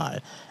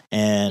rectified.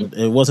 And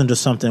it wasn't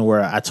just something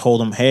where I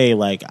told him, hey,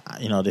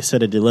 they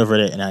said they delivered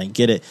it and I didn't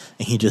get it.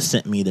 And he just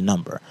sent me the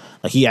number.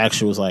 He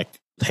actually was like,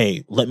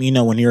 hey, let me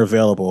know when you're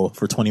available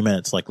for 20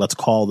 minutes. Let's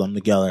call them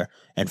together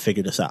and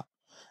figure this out.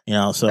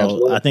 So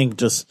absolutely. I think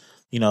just,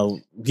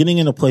 getting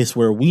in a place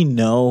where we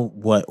know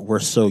what we're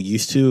so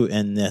used to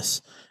in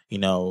this,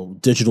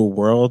 digital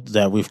world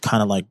that we've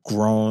kind of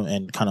grown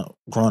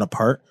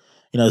apart.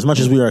 As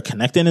much as we are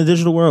connected in the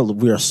digital world,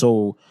 we are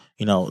so,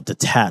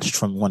 detached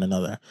from one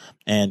another,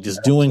 and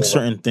just doing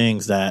certain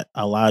things that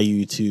allow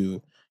you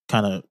to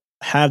kind of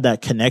have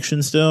that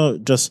connection still,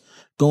 just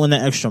going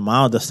that extra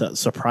mile, just that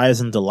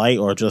surprise and delight,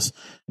 or just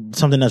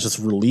something that's just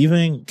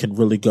relieving, can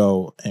really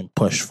go and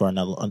push for a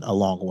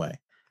long way.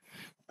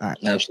 All right.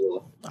 Absolutely.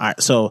 All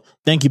right. So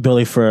thank you,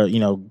 Billy, for,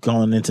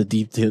 going into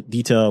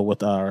detail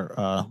with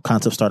our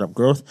concept startup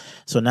growth.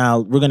 So now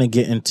we're going to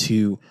get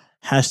into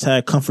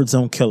hashtag comfort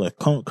zone killer.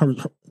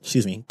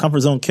 Comfort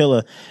zone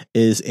killer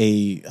is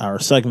our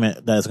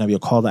segment that is going to be a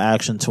call to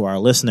action to our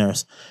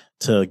listeners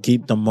to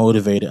keep them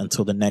motivated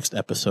until the next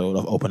episode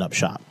of Open Up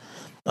Shop.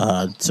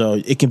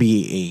 So it can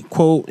be a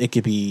quote, it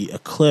could be a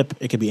clip,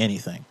 it could be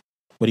anything.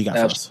 What do you got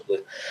for us?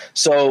 Absolutely.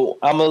 So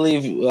I'm going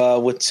to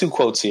leave with 2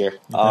 quotes here.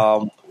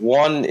 Okay.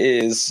 One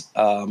is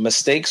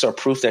mistakes are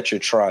proof that you're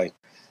trying.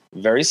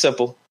 Very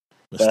simple.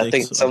 But I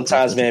think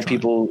sometimes, man,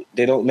 people,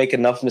 they don't make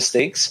enough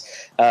mistakes.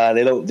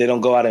 They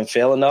don't go out and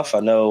fail enough. I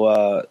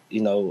know,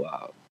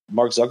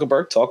 Mark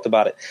Zuckerberg talked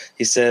about it.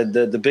 He said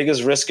the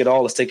biggest risk at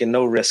all is taking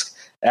no risk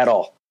at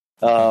all.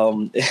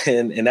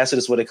 And that's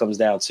just what it comes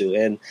down to.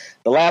 And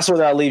the last one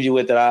that I'll leave you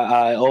with that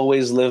I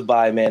always live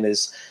by, man,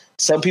 is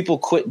some people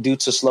quit due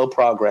to slow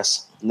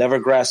progress, never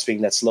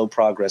grasping that slow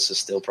progress is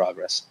still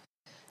progress.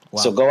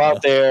 Wow. So go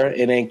out there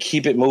and then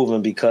keep it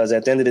moving, because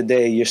at the end of the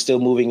day, you're still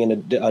moving in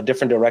a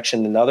different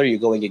direction than another. You're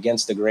going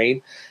against the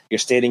grain. You're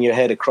standing your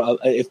head across.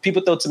 If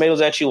people throw tomatoes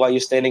at you while you're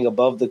standing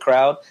above the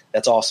crowd,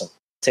 that's awesome.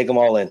 Take them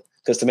all in,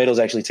 because tomatoes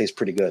actually taste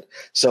pretty good.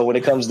 So when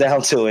it comes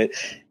down to it,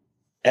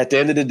 at the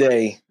end of the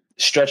day,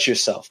 stretch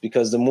yourself,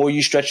 because the more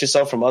you stretch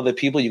yourself from other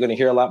people, you're going to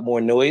hear a lot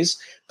more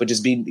noise, but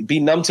just be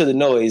numb to the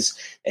noise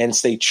and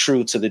stay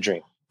true to the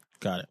dream.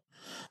 Got it.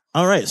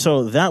 All right.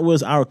 So that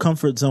was our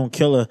comfort zone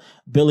killer.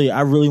 Billy,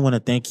 I really want to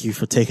thank you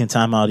for taking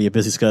time out of your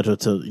busy schedule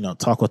to,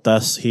 talk with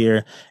us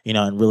here,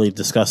 and really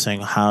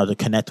discussing how to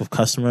connect with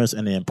customers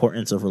and the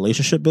importance of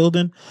relationship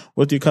building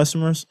with your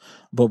customers.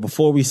 But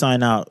before we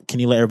sign out, can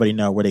you let everybody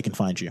know where they can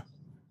find you?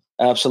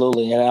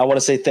 Absolutely. And I want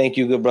to say thank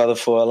you, good brother,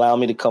 for allowing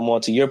me to come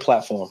onto your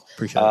platform.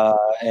 Appreciate it.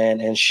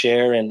 And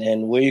share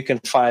and where you can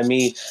find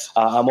me.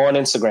 I'm on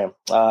Instagram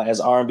as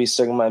R&B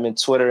Sigma. I'm in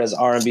Twitter as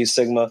R&B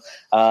Sigma.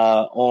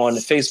 On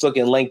Facebook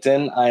and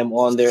LinkedIn, I am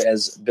on there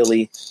as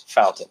Billy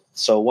Fountain.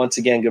 So once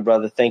again, good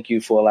brother, thank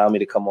you for allowing me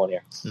to come on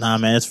here. Nah,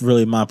 man, it's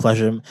really my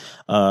pleasure.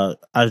 I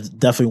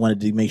definitely wanted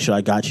to make sure I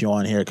got you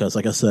on here because,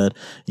 like I said,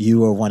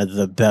 you are one of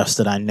the best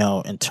that I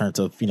know in terms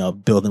of,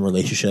 building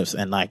relationships.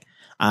 And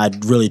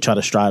I'd really try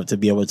to strive to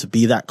be able to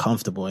be that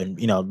comfortable and,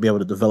 be able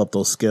to develop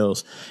those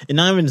skills. And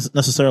not even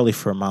necessarily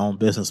for my own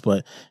business,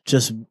 but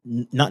just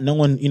not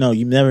knowing,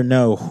 you never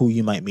know who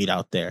you might meet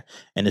out there.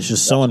 And it's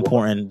just so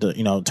important, to,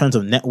 in terms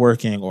of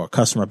networking or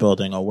customer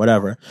building or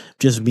whatever,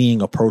 just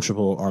being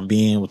approachable or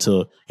being able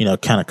to,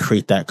 kind of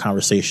create that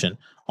conversation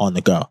on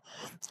the go.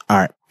 All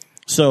right.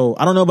 So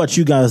I don't know about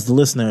you guys, the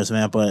listeners,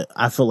 man, but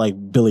I feel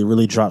like Billy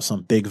really dropped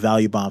some big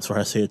value bombs for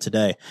us here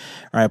today.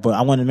 All right. But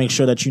I want to make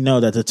sure that you know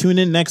that to tune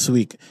in next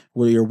week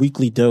with your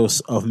weekly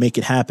dose of Make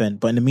It Happen.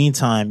 But in the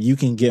meantime, you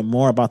can get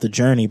more about the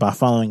journey by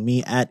following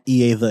me at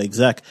EA the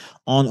Exec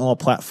on all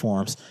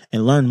platforms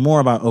and learn more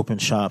about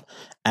OpenShop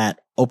at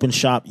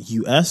OpenShop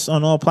US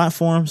on all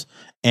platforms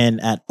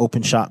and at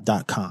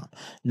openshop.com.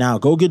 Now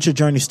go get your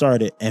journey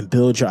started and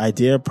build your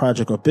idea,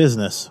 project, or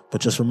business.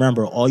 But just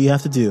remember, all you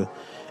have to do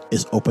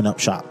is open up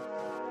shop.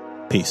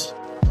 Peace.